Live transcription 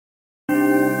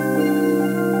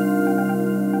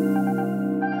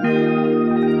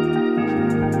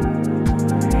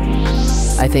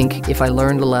I think if I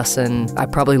learned a lesson, I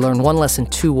probably learned one lesson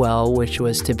too well, which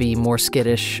was to be more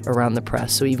skittish around the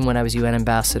press. So even when I was UN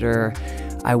ambassador,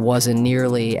 I wasn't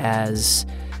nearly as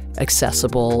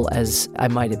accessible as I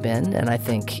might have been. And I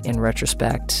think in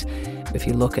retrospect, if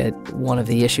you look at one of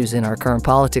the issues in our current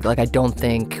politics, I don't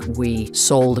think we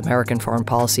sold American foreign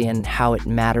policy and how it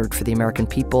mattered for the American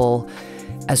people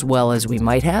as well as we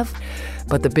might have.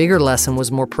 But the bigger lesson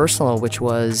was more personal, which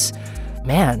was,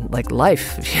 man,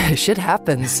 life, shit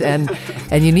happens, and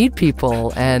you need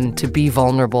people, and to be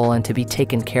vulnerable and to be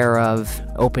taken care of,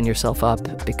 open yourself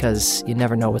up, because you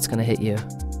never know what's going to hit you.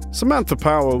 Samantha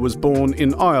Power was born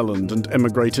in Ireland and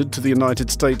emigrated to the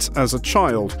United States as a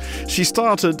child. She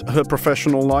started her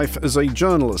professional life as a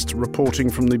journalist, reporting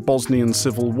from the Bosnian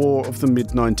Civil War of the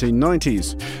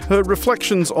mid-1990s. Her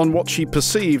reflections on what she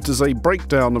perceived as a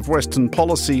breakdown of Western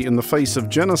policy in the face of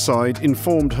genocide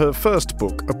informed her first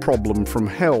book, A Problem from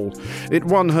Hell. It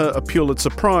won her a Pulitzer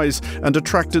Prize and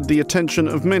attracted the attention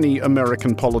of many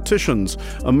American politicians,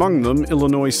 among them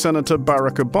Illinois Senator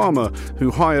Barack Obama,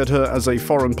 who hired her as a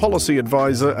foreign policy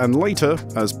advisor and later,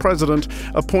 as president,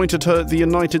 appointed her the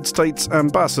United States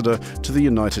ambassador to the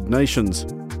United Nations.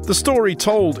 The story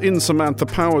told in Samantha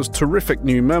Power's terrific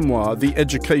new memoir, The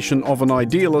Education of an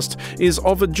Idealist, is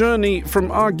of a journey from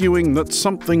arguing that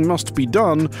something must be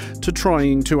done to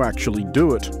trying to actually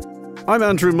do it. I'm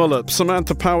Andrew Muller.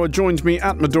 Samantha Power joined me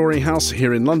at Midori House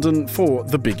here in London for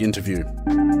The Big Interview.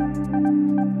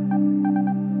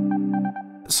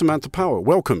 Samantha Power,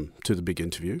 welcome to The Big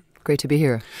Interview. Great to be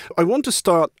here. I want to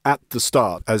start at the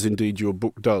start, as indeed your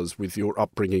book does, with your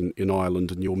upbringing in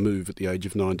Ireland and your move at the age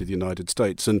of 9 to the United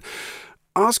States, and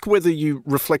ask whether you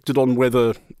reflected on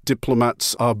whether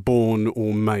diplomats are born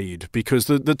or made, because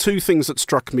the two things that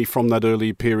struck me from that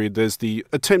early period, there's the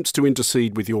attempts to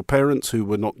intercede with your parents, who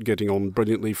were not getting on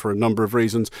brilliantly for a number of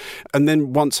reasons, and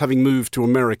then once having moved to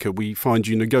America, we find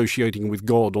you negotiating with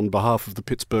God on behalf of the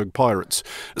Pittsburgh Pirates.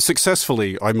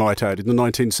 Successfully, I might add, in the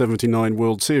 1979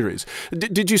 World Series.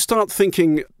 Did you start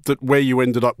thinking that where you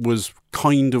ended up was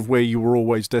kind of where you were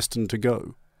always destined to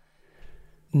go?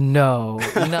 No,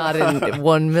 not in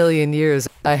 1 million years.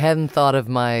 I hadn't thought of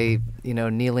my,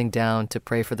 kneeling down to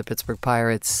pray for the Pittsburgh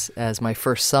Pirates as my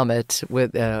first summit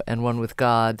with and one with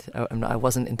God. I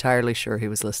wasn't entirely sure he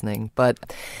was listening.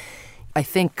 But I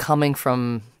think coming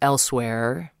from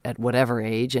elsewhere at whatever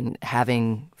age and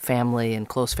having family and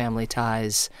close family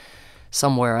ties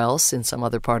somewhere else in some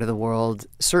other part of the world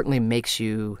certainly makes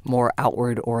you more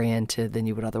outward oriented than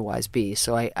you would otherwise be.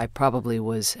 So I probably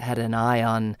had an eye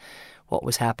on what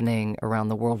was happening around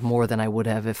the world more than I would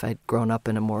have if I'd grown up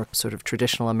in a more sort of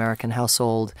traditional American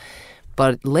household.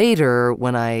 But later,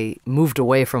 when I moved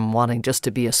away from wanting just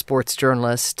to be a sports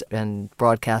journalist and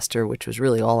broadcaster, which was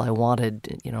really all I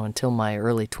wanted, until my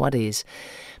early 20s,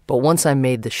 but once I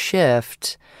made the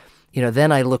shift,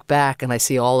 then I look back and I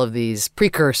see all of these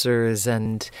precursors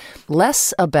and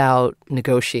less about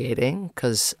negotiating,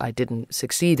 because I didn't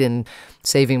succeed in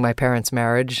saving my parents'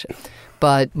 marriage,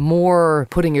 but more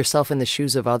putting yourself in the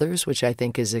shoes of others, which I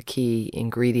think is a key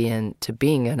ingredient to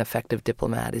being an effective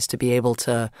diplomat, is to be able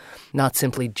to not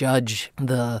simply judge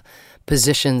the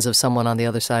positions of someone on the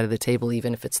other side of the table,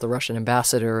 even if it's the Russian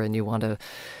ambassador and you want to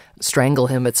strangle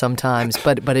him at some times,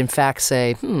 but in fact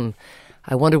say,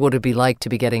 I wonder what it'd be like to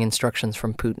be getting instructions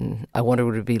from Putin. I wonder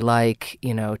what it'd be like,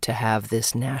 to have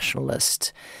this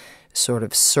nationalist sort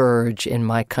of surge in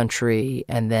my country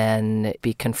and then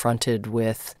be confronted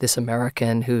with this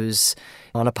American who's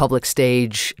on a public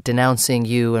stage denouncing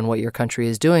you and what your country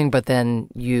is doing, but then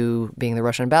you, being the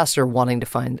Russian ambassador, wanting to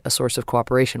find a source of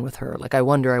cooperation with her. I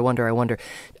wonder.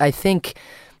 I think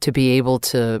to be able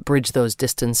to bridge those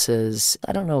distances,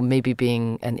 I don't know, maybe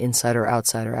being an insider,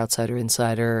 outsider,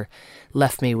 insider,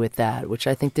 left me with that, which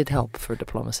I think did help for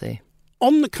diplomacy.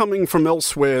 On the coming from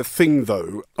elsewhere thing,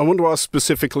 though, I want to ask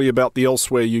specifically about the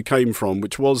elsewhere you came from,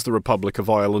 which was the Republic of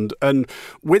Ireland, and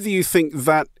whether you think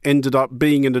that ended up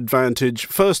being an advantage,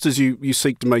 first as you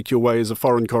seek to make your way as a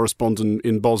foreign correspondent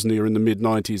in Bosnia in the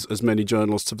mid-90s, as many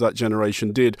journalists of that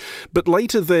generation did, but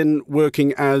later then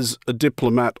working as a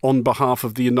diplomat on behalf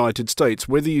of the United States,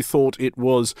 whether you thought it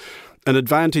was an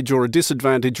advantage or a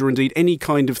disadvantage or indeed any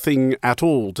kind of thing at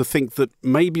all to think that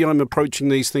maybe I'm approaching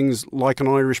these things like an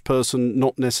Irish person,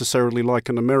 not necessarily like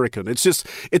an American. It's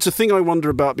a thing I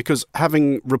wonder about, because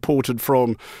having reported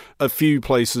from a few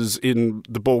places in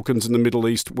the Balkans and the Middle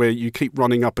East where you keep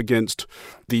running up against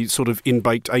the sort of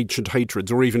in-baked ancient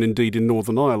hatreds, or even indeed in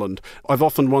Northern Ireland, I've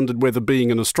often wondered whether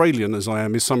being an Australian, as I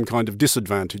am, is some kind of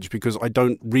disadvantage, because I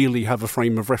don't really have a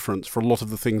frame of reference for a lot of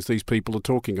the things these people are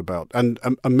talking about. And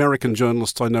American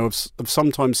journalists I know have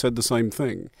sometimes said the same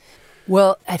thing.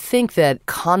 Well, I think that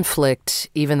conflict,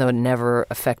 even though it never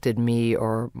affected me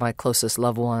or my closest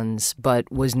loved ones, but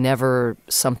was never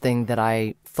something that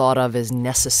I thought of as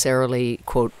necessarily,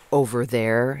 quote, over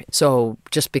there. So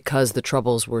just because the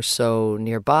Troubles were so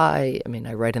nearby, I mean,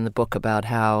 I write in the book about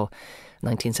how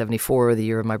 1974, the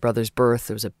year of my brother's birth,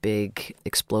 there was a big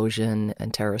explosion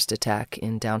and terrorist attack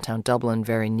in downtown Dublin,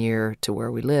 very near to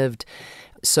where we lived.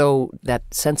 So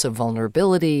that sense of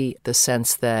vulnerability, the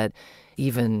sense that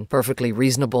even perfectly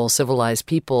reasonable, civilized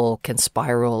people can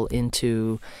spiral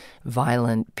into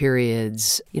violent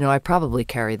periods. I probably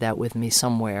carried that with me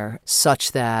somewhere,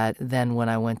 such that then when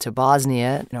I went to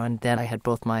Bosnia, and then I had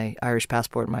both my Irish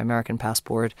passport and my American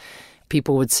passport,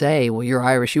 people would say, well, you're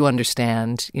Irish, you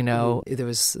understand. There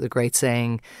was the great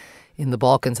saying in the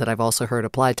Balkans that I've also heard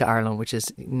applied to Ireland, which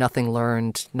is nothing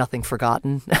learned, nothing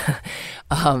forgotten.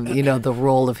 The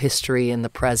role of history in the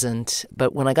present.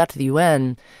 But when I got to the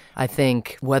UN, I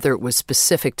think whether it was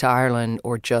specific to Ireland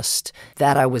or just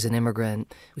that I was an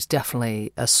immigrant was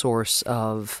definitely a source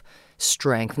of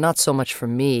strength. Not so much for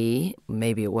me,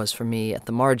 maybe it was for me at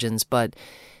the margins, but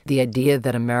the idea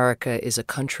that America is a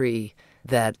country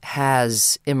that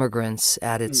has immigrants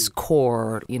at its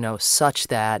core, such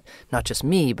that not just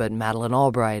me, but Madeleine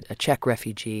Albright, a Czech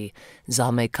refugee,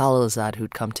 Zalmay Khalilzad,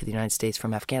 who'd come to the United States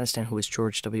from Afghanistan, who was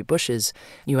George W. Bush's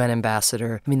UN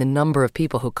ambassador. I mean, the number of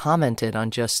people who commented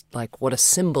on just like what a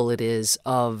symbol it is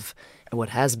of what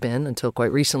has been, until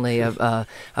quite recently, a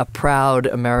proud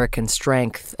American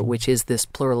strength, which is this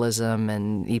pluralism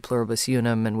and e pluribus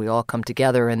unum, and we all come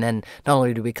together. And then not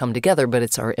only do we come together, but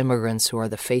it's our immigrants who are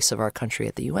the face of our country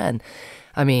at the UN.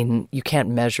 I mean, you can't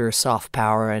measure soft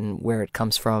power and where it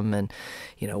comes from and,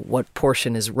 what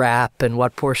portion is rap and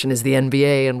what portion is the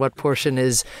NBA and what portion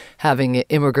is having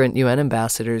immigrant UN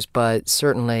ambassadors. But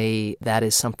certainly that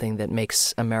is something that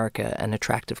makes America an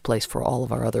attractive place for all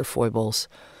of our other foibles.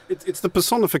 It's the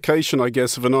personification, I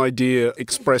guess, of an idea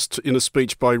expressed in a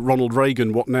speech by Ronald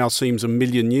Reagan, what now seems a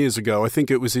million years ago. I think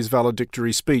it was his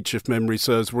valedictory speech, if memory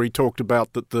serves, where he talked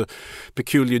about that the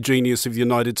peculiar genius of the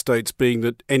United States being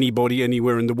that anybody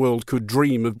anywhere in the world could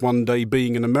dream of one day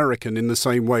being an American, in the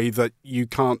same way that you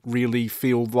can't really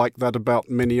feel like that about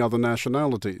many other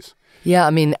nationalities. Yeah,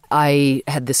 I mean, I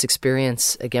had this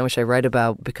experience, again, which I write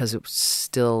about because it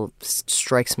still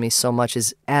strikes me so much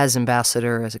as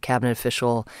ambassador, as a cabinet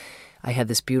official. I had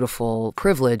this beautiful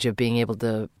privilege of being able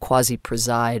to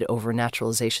quasi-preside over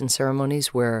naturalization ceremonies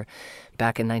where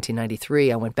back in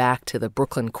 1993, I went back to the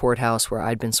Brooklyn courthouse where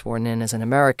I'd been sworn in as an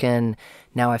American.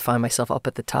 Now I find myself up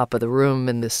at the top of the room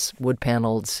in this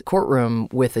wood-paneled courtroom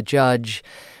with a judge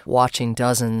watching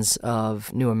dozens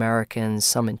of new Americans,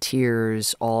 some in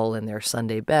tears, all in their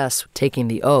Sunday best, taking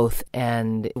the oath.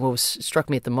 And what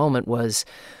struck me at the moment was,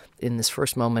 in this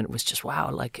first moment, was just,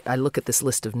 wow, like I look at this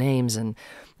list of names and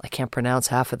I can't pronounce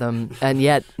half of them. And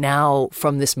yet now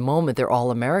from this moment, they're all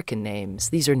American names.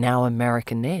 These are now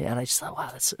American names. And I just thought, wow,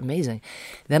 that's amazing.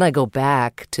 Then I go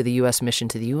back to the U.S. mission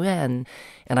to the UN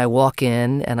and I walk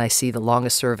in and I see the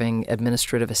longest serving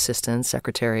administrative assistant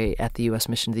secretary at the U.S.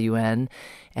 mission to the UN.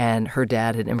 And her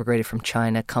dad had immigrated from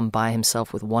China, come by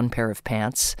himself with one pair of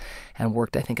pants and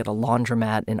worked, I think, at a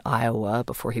laundromat in Iowa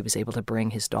before he was able to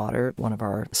bring his daughter, one of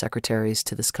our secretaries,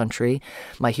 to this country.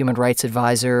 My human rights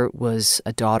advisor was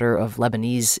a daughter of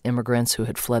Lebanese immigrants who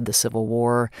had fled the Civil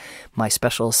War. My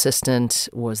special assistant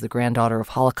was the granddaughter of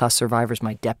Holocaust survivors.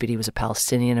 My deputy was a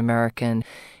Palestinian American.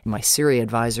 My Syria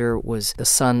advisor was the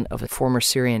son of a former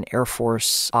Syrian Air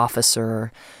Force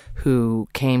officer who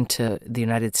came to the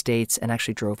United States and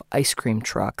actually drove ice cream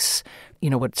trucks.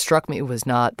 What struck me was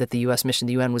not that the U.S. mission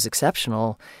to the UN was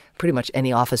exceptional. Pretty much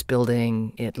any office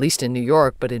building, at least in New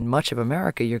York, but in much of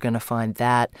America, you're going to find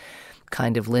that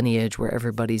kind of lineage where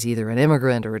everybody's either an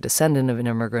immigrant or a descendant of an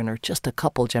immigrant or just a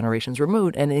couple generations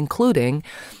removed, and including,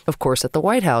 of course, at the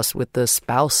White House with the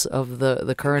spouse of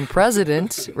the current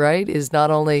president, right, is not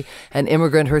only an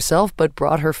immigrant herself, but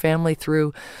brought her family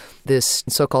through this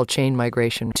so-called chain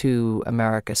migration to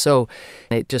America. So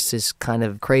it just is kind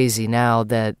of crazy now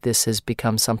that this has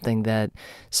become something that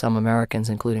some Americans,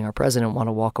 including our president, want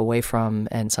to walk away from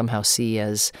and somehow see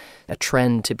as a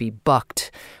trend to be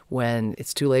bucked when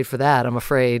it's too late for that. I'm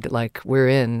afraid, like we're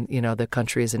in, the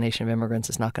country as a nation of immigrants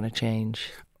is not going to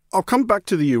change. I'll come back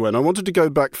to the UN. I wanted to go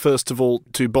back first of all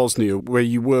to Bosnia, where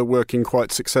you were working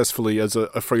quite successfully as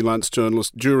a freelance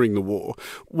journalist during the war.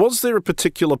 Was there a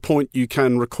particular point you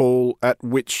can recall at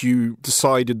which you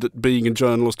decided that being a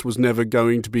journalist was never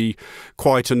going to be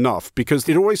quite enough? Because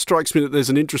it always strikes me that there's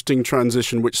an interesting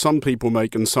transition which some people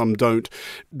make and some don't.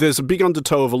 There's a big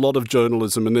undertow of a lot of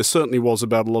journalism, and there certainly was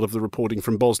about a lot of the reporting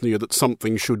from Bosnia that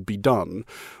something should be done.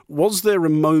 Was there a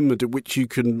moment at which you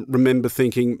can remember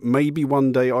thinking, maybe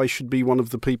one day I should be one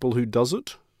of the people who does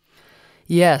it?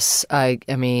 Yes. I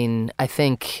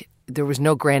think there was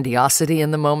no grandiosity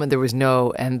in the moment. There was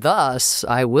no, and thus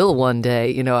I will one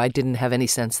day. I didn't have any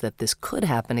sense that this could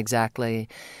happen exactly.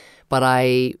 But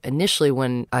initially,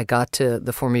 when I got to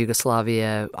the former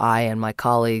Yugoslavia, I and my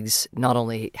colleagues not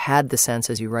only had the sense,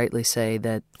 as you rightly say,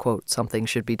 that, quote, something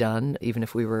should be done, even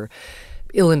if we were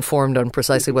ill-informed on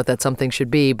precisely what that something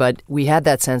should be, but we had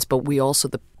that sense. But we also,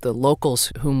 the locals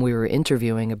whom we were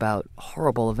interviewing about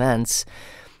horrible events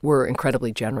were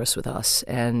incredibly generous with us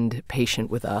and patient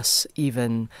with us,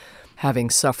 even having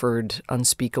suffered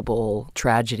unspeakable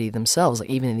tragedy themselves, like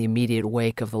even in the immediate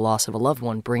wake of the loss of a loved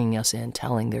one, bringing us in,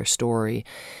 telling their story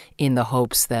in the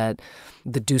hopes that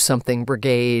the Do Something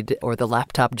Brigade or the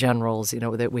Laptop Generals,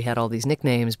 that we had all these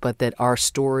nicknames, but that our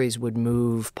stories would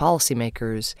move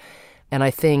policymakers. And I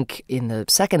think in the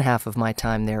second half of my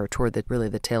time there, toward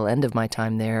the tail end of my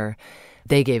time there,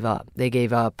 they gave up. They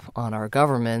gave up on our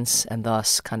governments and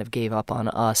thus kind of gave up on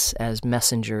us as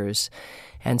messengers.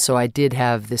 And so I did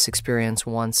have this experience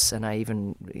once, and I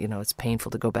even, it's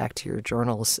painful to go back to your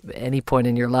journals at any point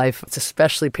in your life. It's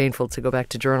especially painful to go back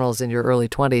to journals in your early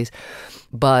 20s.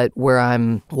 But where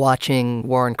I'm watching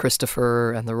Warren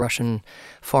Christopher and the Russian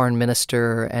foreign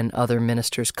minister and other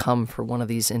ministers come for one of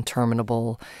these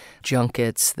interminable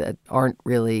junkets that aren't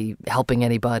really helping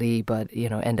anybody, but,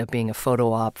 end up being a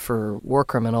photo op for war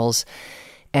criminals.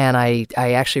 And I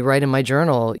actually write in my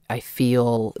journal, I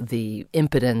feel the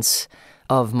impotence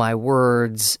of my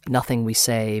words. Nothing we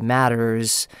say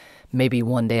matters. Maybe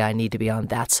one day I need to be on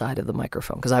that side of the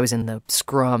microphone, because I was in the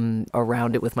scrum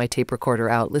around it with my tape recorder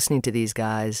out listening to these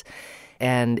guys.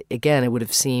 And again, it would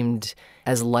have seemed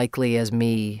as likely as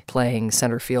me playing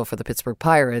center field for the Pittsburgh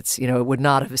Pirates. It would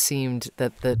not have seemed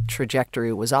that the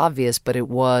trajectory was obvious, but it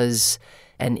was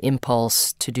an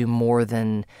impulse to do more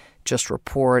than just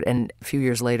report. And a few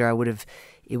years later, it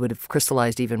would have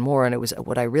crystallized even more. And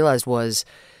what I realized was,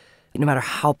 no matter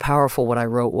how powerful what I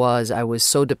wrote was, I was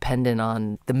so dependent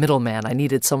on the middleman. I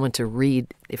needed someone to read,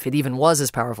 if it even was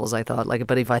as powerful as I thought.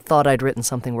 But if I thought I'd written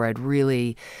something where I'd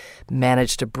really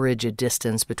managed to bridge a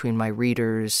distance between my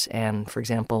readers and, for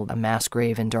example, a mass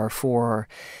grave in Darfur,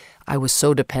 I was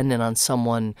so dependent on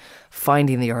someone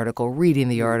finding the article, reading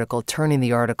the article, turning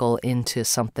the article into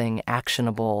something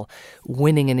actionable,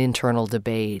 winning an internal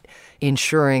debate,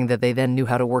 ensuring that they then knew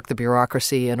how to work the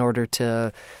bureaucracy in order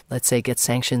to, let's say, get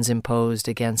sanctions imposed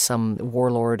against some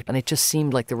warlord. And it just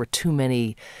seemed like there were too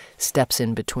many steps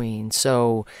in between.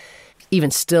 So even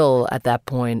still at that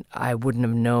point, I wouldn't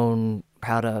have known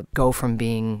how to go from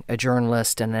being a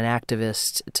journalist and an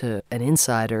activist to an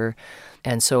insider.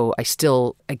 And so I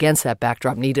still, against that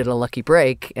backdrop, needed a lucky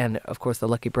break. And of course, the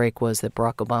lucky break was that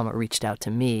Barack Obama reached out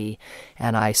to me.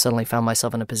 And I suddenly found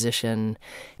myself in a position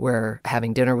where,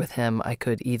 having dinner with him, I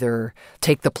could either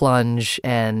take the plunge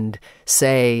and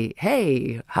say,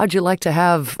 hey, how'd you like to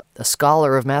have a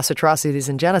scholar of mass atrocities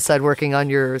and genocide working on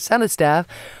your Senate staff?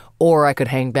 Or I could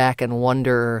hang back and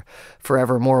wonder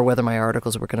forevermore whether my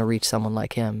articles were going to reach someone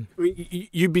like him.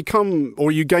 You become,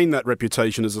 or you gain that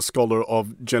reputation as a scholar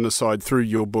of genocide through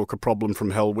your book, A Problem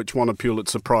from Hell, which won a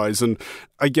Pulitzer Prize. And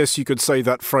I guess you could say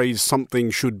that phrase, something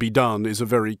should be done, is a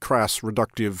very crass,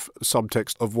 reductive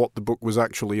subtext of what the book was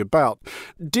actually about.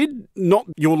 Did not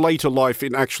your later life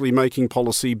in actually making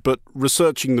policy, but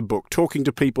researching the book, talking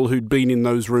to people who'd been in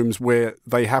those rooms where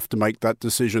they have to make that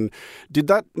decision, did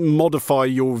that modify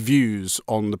your views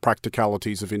on the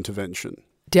practicalities of intervention?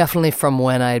 Definitely from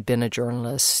when I had been a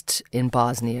journalist in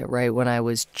Bosnia, right? When I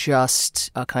was just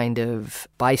a kind of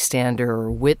bystander or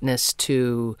witness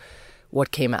to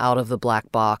what came out of the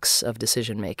black box of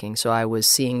decision making. So I was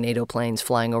seeing NATO planes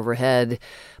flying overhead,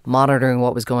 monitoring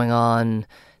what was going on,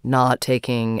 not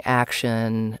taking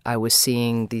action. I was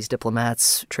seeing these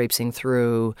diplomats traipsing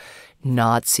through,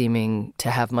 not seeming to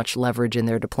have much leverage in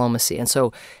their diplomacy. And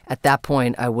so at that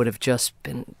point, I would have just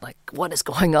been like, what is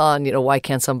going on? Why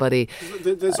can't somebody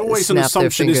There's always an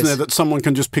assumption, isn't there, that someone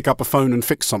can just pick up a phone and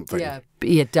fix something? Yeah,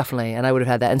 definitely. And I would have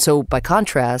had that. And so by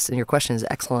contrast, and your question is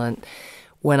excellent,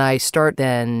 when I start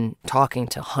then talking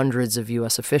to hundreds of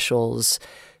U.S. officials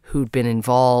who'd been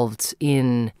involved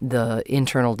in the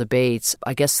internal debates,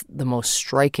 I guess the most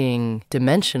striking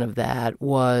dimension of that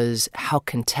was how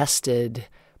contested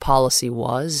policy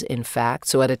was, in fact.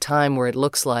 So at a time where it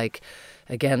looks like,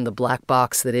 again, the black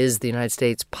box that is the United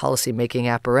States policymaking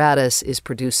apparatus is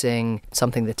producing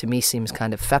something that to me seems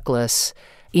kind of feckless,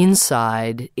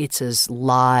 inside it's as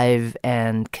live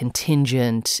and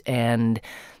contingent, and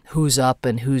who's up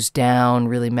and who's down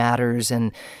really matters,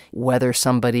 and whether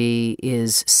somebody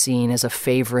is seen as a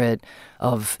favorite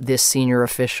of this senior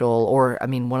official. Or, I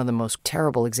mean, one of the most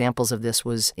terrible examples of this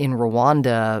was in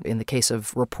Rwanda, in the case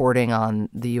of reporting on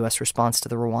the U.S. response to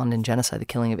the Rwandan genocide, the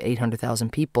killing of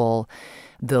 800,000 people.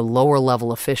 The lower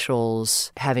level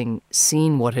officials, having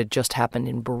seen what had just happened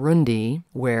in Burundi,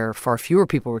 where far fewer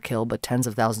people were killed, but tens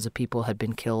of thousands of people had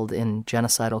been killed in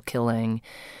genocidal killing,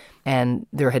 and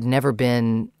there had never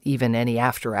been even any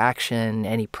after action,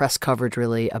 any press coverage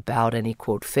really about any,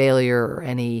 quote, failure or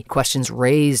any questions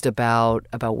raised about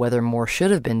whether more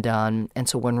should have been done. And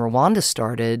so when Rwanda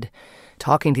started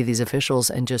talking to these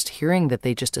officials and just hearing that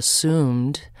they just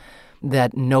assumed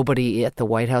that nobody at the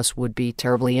White House would be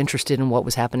terribly interested in what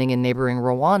was happening in neighboring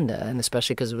Rwanda, and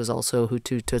especially because it was also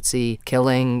Hutu-Tutsi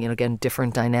killing, again,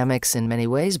 different dynamics in many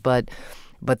ways, but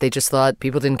they just thought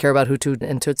people didn't care about Hutu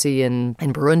and Tutsi in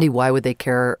Burundi. Why would they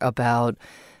care about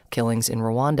killings in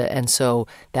Rwanda? And so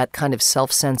that kind of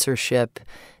self-censorship,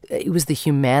 it was the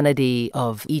humanity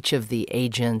of each of the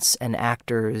agents and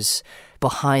actors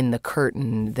behind the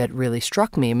curtain that really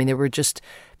struck me. I mean, they were just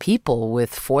people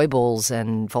with foibles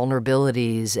and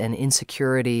vulnerabilities and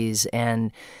insecurities,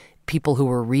 and people who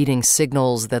were reading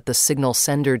signals that the signal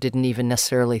sender didn't even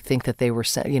necessarily think that they were,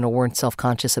 weren't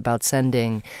self-conscious about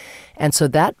sending. And so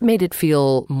that made it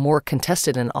feel more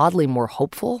contested and oddly more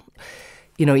hopeful.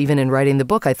 Even in writing the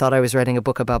book, I thought I was writing a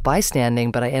book about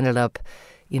bystanding, but I ended up,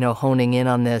 honing in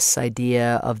on this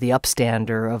idea of the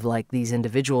upstander, of like these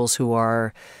individuals who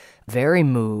are very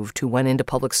moved, who went into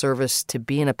public service to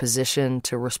be in a position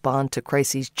to respond to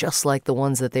crises just like the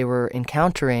ones that they were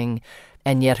encountering,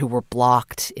 and yet who were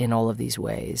blocked in all of these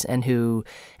ways, and who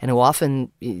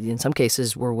often, in some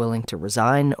cases, were willing to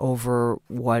resign over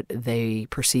what they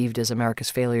perceived as America's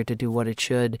failure to do what it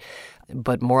should.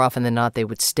 But more often than not, they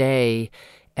would stay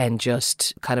and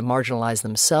just kind of marginalize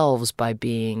themselves by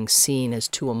being seen as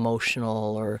too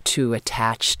emotional or too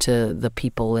attached to the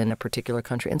people in a particular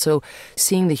country. And so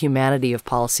seeing the humanity of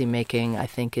policymaking, I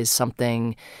think, is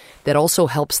something that also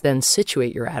helps then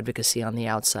situate your advocacy on the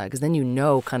outside, because then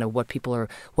kind of what are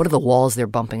the walls they're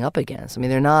bumping up against. I mean,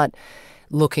 they're not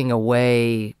looking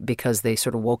away because they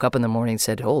sort of woke up in the morning and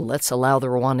said, oh, let's allow the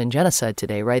Rwandan genocide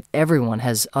today, right? Everyone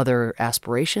has other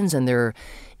aspirations, and they're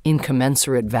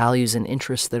incommensurate values and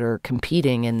interests that are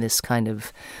competing in this kind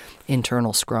of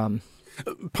internal scrum.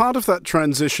 Part of that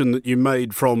transition that you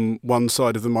made from one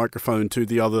side of the microphone to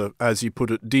the other, as you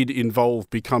put it, did involve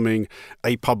becoming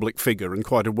a public figure, and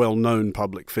quite a well-known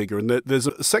public figure. And there's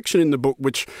a section in the book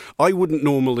which I wouldn't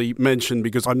normally mention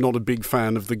because I'm not a big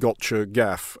fan of the gotcha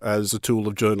gaffe as a tool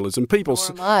of journalism. People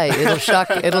Nor am I.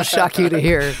 It'll shock you to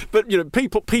hear. But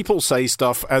people say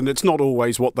stuff, and it's not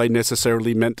always what they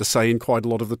necessarily meant to say, and quite a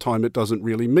lot of the time it doesn't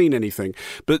really mean anything.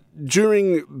 But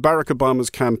during Barack Obama's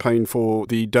campaign for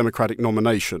the Democratic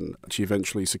nomination, which he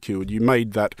eventually secured, you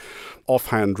made that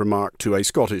offhand remark to a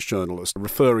Scottish journalist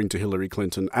referring to Hillary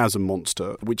Clinton as a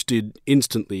monster, which did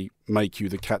instantly make you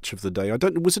the catch of the day. I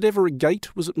don't know, was it ever a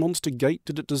gate? Was it Monster Gate?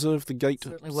 Did it deserve the gate? It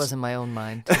certainly was in my own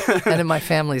mind and in my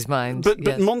family's mind.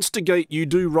 But Monster Gate you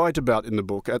do write about in the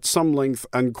book at some length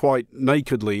and quite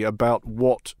nakedly about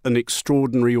what an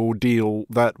extraordinary ordeal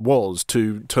that was,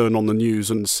 to turn on the news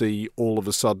and see all of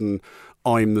a sudden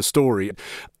I'm the story.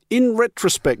 In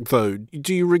retrospect, though,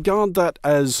 do you regard that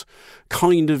as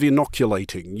kind of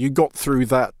inoculating? You got through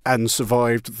that and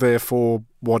survived, therefore,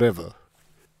 whatever.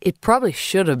 It probably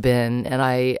should have been, and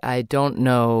I don't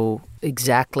know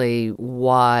exactly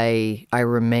why I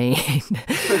remain,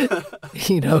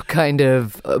 kind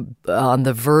of on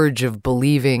the verge of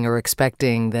believing or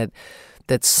expecting that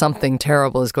something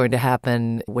terrible is going to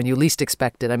happen when you least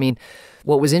expect it. I mean,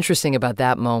 what was interesting about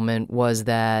that moment was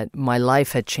that my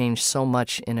life had changed so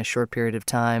much in a short period of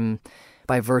time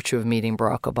by virtue of meeting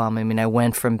Barack Obama. I mean, I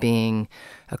went from being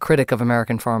a critic of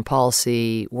American foreign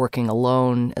policy, working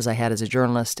alone as I had as a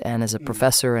journalist and as a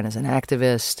professor and as an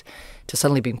activist, to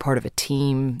suddenly being part of a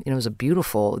team. It was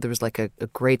there was like a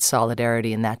great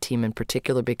solidarity in that team in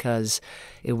particular because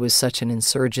it was such an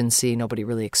insurgency. Nobody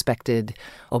really expected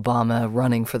Obama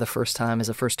running for the first time as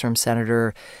a first-term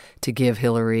senator to give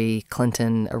Hillary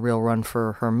Clinton a real run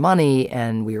for her money,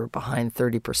 and we were behind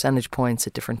 30 percentage points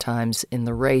at different times in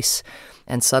the race.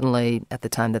 And suddenly, at the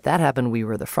time that happened, we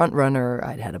were the front runner.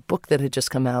 I'd had a book that had just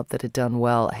come out that had done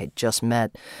well. I had just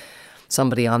met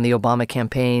somebody on the Obama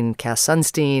campaign, Cass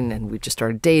Sunstein, and we just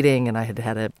started dating, and I had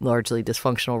had a largely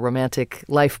dysfunctional romantic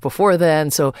life before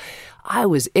then. So I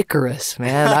was Icarus,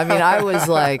 man. I mean, I was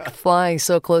like flying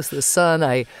so close to the sun.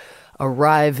 I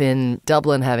arrive in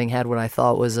Dublin having had what I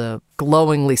thought was a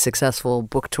glowingly successful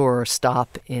book tour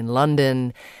stop in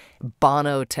London.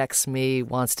 Bono texts me,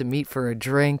 wants to meet for a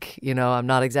drink. I'm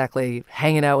not exactly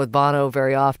hanging out with Bono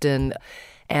very often.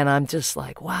 And I'm just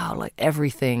like, wow, like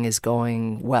everything is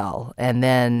going well. And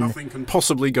then nothing can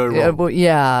possibly go wrong.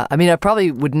 Yeah. I mean, I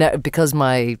probably would because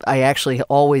I actually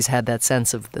always had that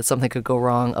sense of that something could go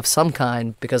wrong of some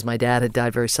kind because my dad had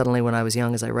died very suddenly when I was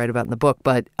young, as I write about in the book.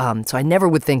 But so I never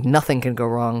would think nothing can go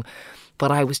wrong.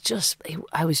 But I was just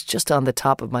on the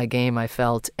top of my game, I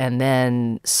felt. And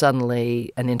then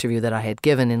suddenly an interview that I had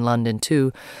given in London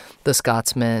to The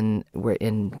Scotsman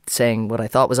in saying what I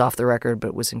thought was off the record,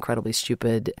 but was incredibly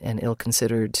stupid and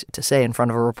ill-considered to say in front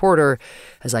of a reporter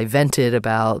as I vented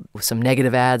about some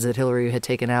negative ads that Hillary had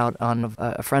taken out on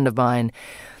a friend of mine.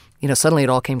 Suddenly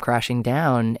it all came crashing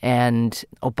down, and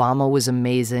Obama was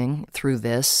amazing through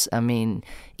this. I mean,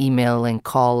 emailing,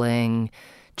 calling,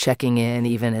 checking in,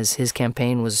 even as his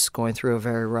campaign was going through a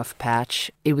very rough patch.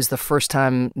 It was the first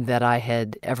time that I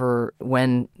had ever,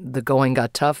 when the going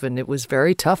got tough, and it was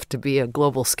very tough to be a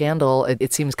global scandal.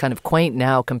 It seems kind of quaint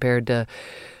now compared to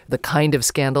the kind of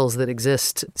scandals that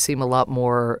exist seem a lot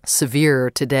more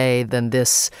severe today than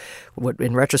this, what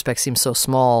in retrospect seems so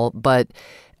small. But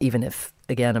even if,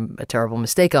 again, a terrible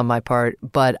mistake on my part,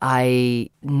 but I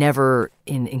never,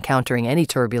 in encountering any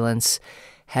turbulence,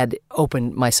 had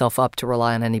opened myself up to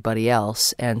rely on anybody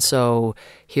else. And so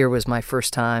here was my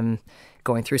first time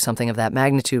going through something of that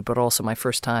magnitude, but also my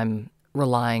first time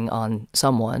relying on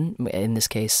someone, in this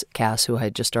case, Cass, who I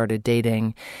had just started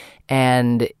dating.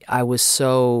 And I was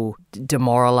so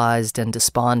demoralized and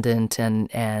despondent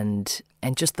and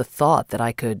just the thought that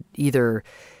I could either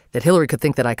that Hillary could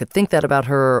think that I could think that about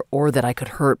her or that I could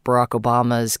hurt Barack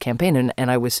Obama's campaign.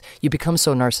 And you become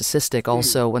so narcissistic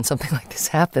also when something like this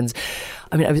happens.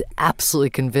 I mean, I was absolutely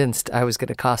convinced I was going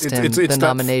to cost him the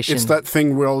nomination. It's that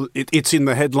thing, well, it's in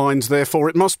the headlines, therefore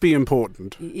it must be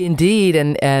important. Indeed.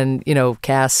 And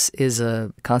Cass is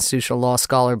a constitutional law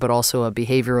scholar, but also a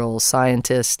behavioral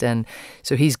scientist. And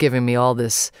so he's giving me all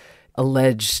this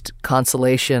alleged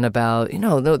consolation about,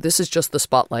 no, this is just the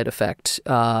spotlight effect.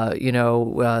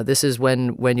 This is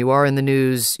when you are in the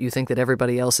news, you think that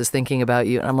everybody else is thinking about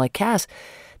you. And I'm like, Cass,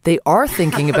 they are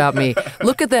thinking about me.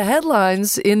 Look at the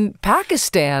headlines in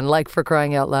Pakistan, like, for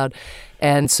crying out loud.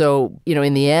 And so,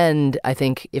 in the end, I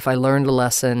think if I learned a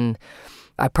lesson,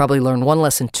 I probably learned one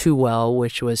lesson too well,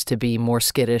 which was to be more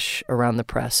skittish around the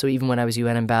press. So even when I was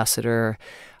UN ambassador,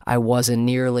 I wasn't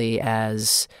nearly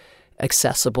as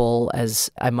accessible as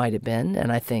I might have been.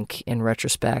 And I think in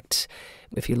retrospect,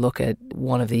 if you look at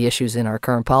one of the issues in our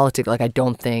current politics, I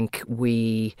don't think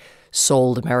we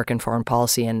sold American foreign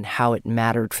policy and how it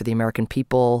mattered for the American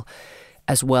people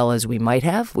as well as we might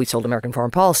have. We sold American foreign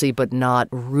policy, but not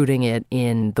rooting it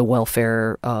in the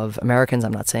welfare of Americans.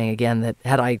 I'm not saying, again, that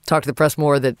had I talked to the press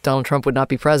more, that Donald Trump would not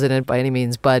be president by any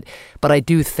means. But I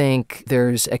do think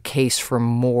there's a case for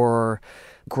more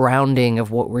grounding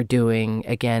of what we're doing,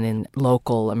 again, in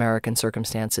local American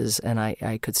circumstances. And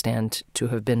I could stand to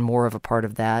have been more of a part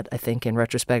of that, I think, in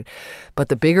retrospect. But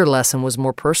the bigger lesson was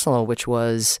more personal, which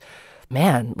was,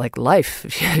 man, life,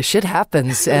 shit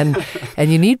happens, and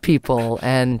you need people,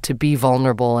 and to be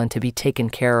vulnerable and to be taken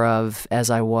care of as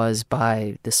I was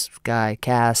by this guy,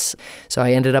 Cass. So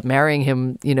I ended up marrying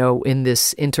him, in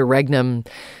this interregnum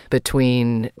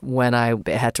between when I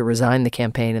had to resign the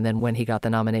campaign and then when he got the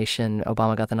nomination,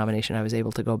 Obama got the nomination, I was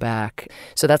able to go back.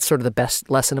 So that's sort of the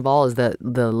best lesson of all, is the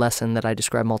lesson that I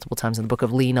describe multiple times in the book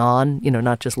of lean on,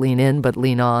 not just lean in, but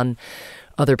lean on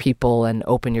other people and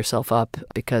open yourself up,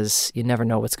 because you never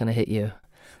know what's going to hit you.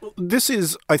 This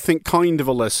is, I think, kind of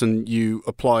a lesson you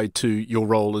apply to your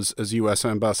role as US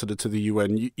ambassador to the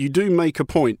UN. You do make a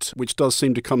point, which does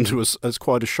seem to come to us as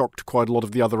quite a shock to quite a lot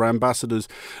of the other ambassadors,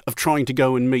 of trying to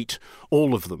go and meet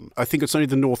all of them. I think it's only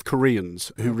the North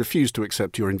Koreans who refuse to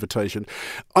accept your invitation.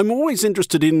 I'm always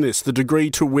interested in this, the degree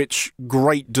to which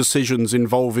great decisions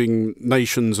involving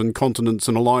nations and continents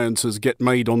and alliances get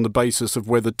made on the basis of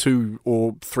whether 2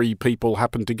 or 3 people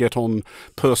happen to get on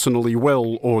personally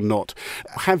well or not.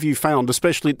 Have you found,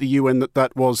 especially at the UN,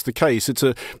 that was the case?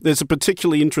 There's a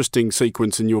particularly interesting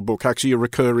sequence in your book, actually a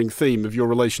recurring theme of your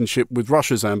relationship with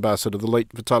Russia's ambassador, the late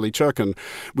Vitaly Cherkin,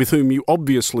 with whom you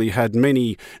obviously had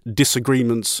many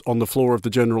disagreements on the floor of the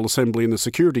General Assembly and the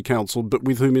Security Council, but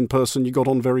with whom in person you got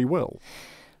on very well.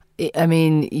 I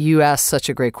mean, you asked such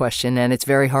a great question, and it's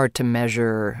very hard to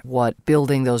measure what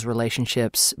building those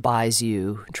relationships buys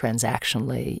you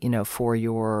transactionally, for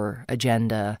your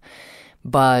agenda.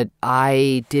 But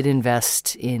I did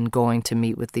invest in going to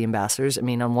meet with the ambassadors. I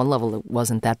mean, on one level, it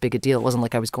wasn't that big a deal. It wasn't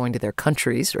like I was going to their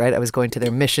countries, right? I was going to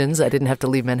their missions. I didn't have to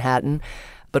leave Manhattan.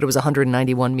 But it was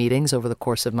 191 meetings over the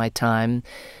course of my time.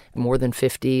 More than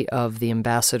 50 of the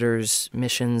ambassadors'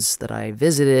 missions that I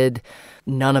visited,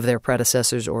 none of their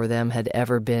predecessors or them had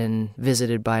ever been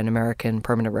visited by an American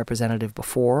permanent representative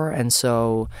before. And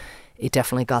so it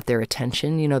definitely got their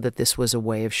attention, that this was a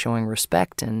way of showing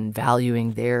respect and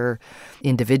valuing their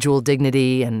individual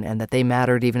dignity and that they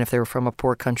mattered even if they were from a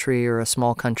poor country or a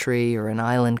small country or an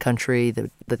island country,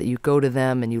 that you go to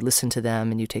them and you listen to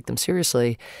them and you take them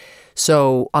seriously.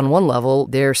 So on one level,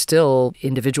 they're still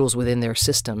individuals within their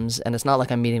systems, and it's not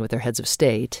like I'm meeting with their heads of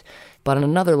state. But on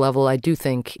another level, I do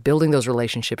think building those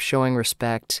relationships, showing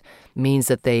respect, means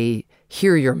that they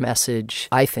hear your message,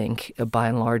 I think, by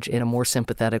and large, in a more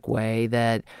sympathetic way,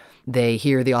 that they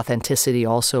hear the authenticity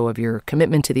also of your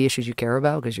commitment to the issues you care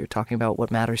about, because you're talking about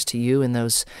what matters to you in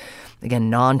those, again,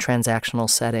 non-transactional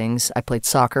settings. I played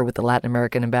soccer with the Latin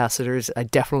American ambassadors. I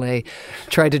definitely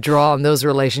tried to draw on those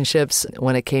relationships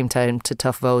when it came time to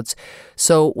tough votes.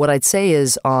 So what I'd say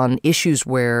is on issues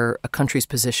where a country's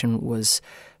position was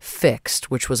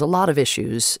fixed, which was a lot of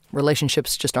issues,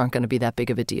 relationships just aren't going to be that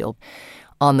big of a deal.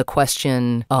 On the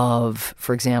question of,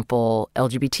 for example,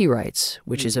 LGBT rights,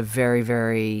 which is a very,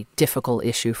 very difficult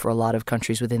issue for a lot of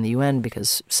countries within the UN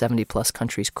because 70-plus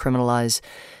countries criminalize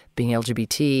being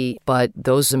LGBT. But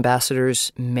those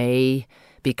ambassadors may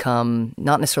become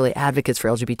not necessarily advocates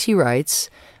for LGBT rights,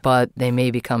 but they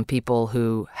may become people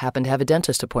who happen to have a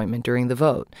dentist appointment during the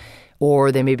vote.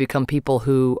 Or they may become people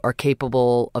who are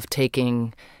capable of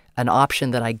taking an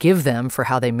option that I give them for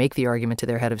how they make the argument to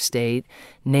their head of state,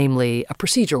 namely a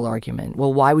procedural argument.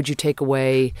 Well, why would you take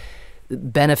away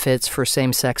benefits for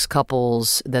same-sex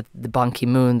couples that Ban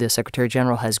Ki-moon, the Secretary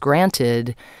General, has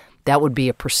granted? That would be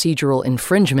a procedural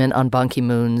infringement on Ban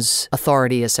Ki-moon's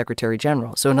authority as Secretary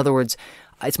General. So in other words,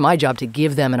 it's my job to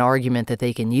give them an argument that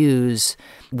they can use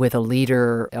with a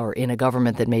leader or in a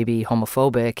government that may be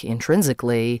homophobic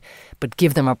intrinsically, but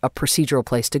give them a procedural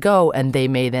place to go, and they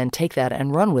may then take that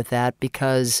and run with that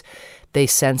because they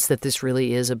sense that this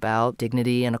really is about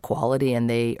dignity and equality, and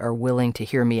they are willing to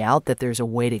hear me out, that there's a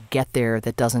way to get there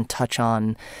that doesn't touch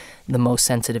on the most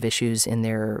sensitive issues in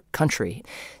their country.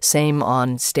 Same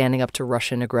on standing up to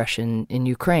Russian aggression in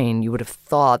Ukraine. You would have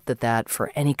thought that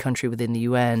for any country within the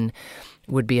UN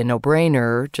would be a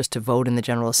no-brainer just to vote in the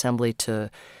General Assembly to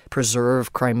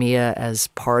preserve Crimea as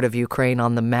part of Ukraine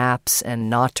on the maps and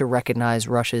not to recognize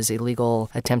Russia's illegal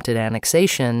attempted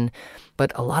annexation.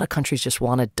 But a lot of countries just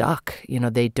want to duck.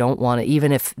 They don't want to,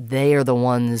 even if they are the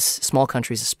ones, small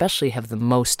countries especially, have the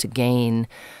most to gain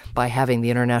by having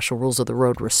the international rules of the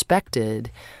road respected.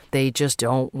 They just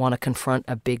don't want to confront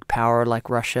a big power like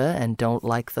Russia and don't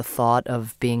like the thought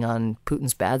of being on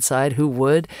Putin's bad side. Who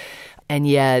would? And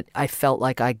yet I felt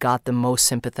like I got the most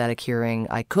sympathetic hearing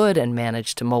I could and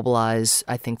managed to mobilize,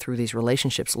 I think, through these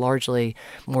relationships, largely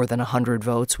more than 100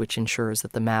 votes, which ensures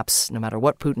that the maps, no matter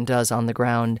what Putin does on the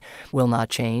ground, will not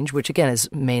change, which, again, is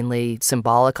mainly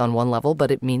symbolic on one level,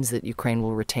 but it means that Ukraine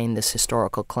will retain this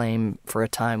historical claim for a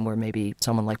time where maybe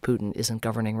someone like Putin isn't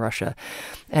governing Russia.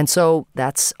 And so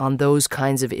that's on those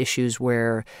kinds of issues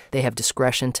where they have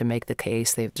discretion to make the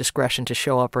case, they have discretion to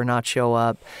show up or not show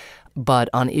up. But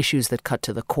on issues that cut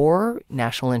to the core,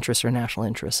 national interests are national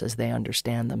interests as they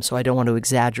understand them. So I don't want to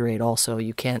exaggerate also.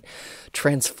 You can't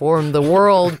transform the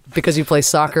world because you play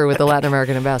soccer with the Latin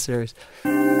American ambassadors.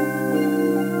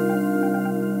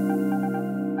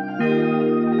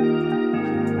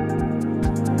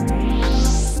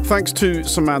 Thanks to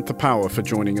Samantha Power for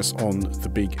joining us on The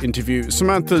Big Interview.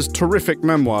 Samantha's terrific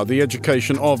memoir, The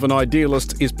Education of an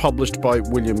Idealist, is published by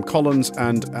William Collins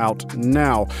and out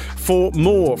now. For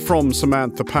more from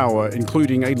Samantha Power,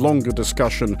 including a longer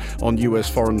discussion on US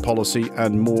foreign policy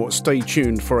and more, stay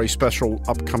tuned for a special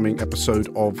upcoming episode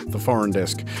of The Foreign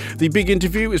Desk. The Big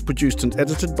Interview is produced and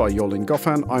edited by Yolin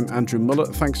Goffan. I'm Andrew Muller.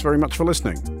 Thanks very much for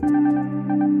listening.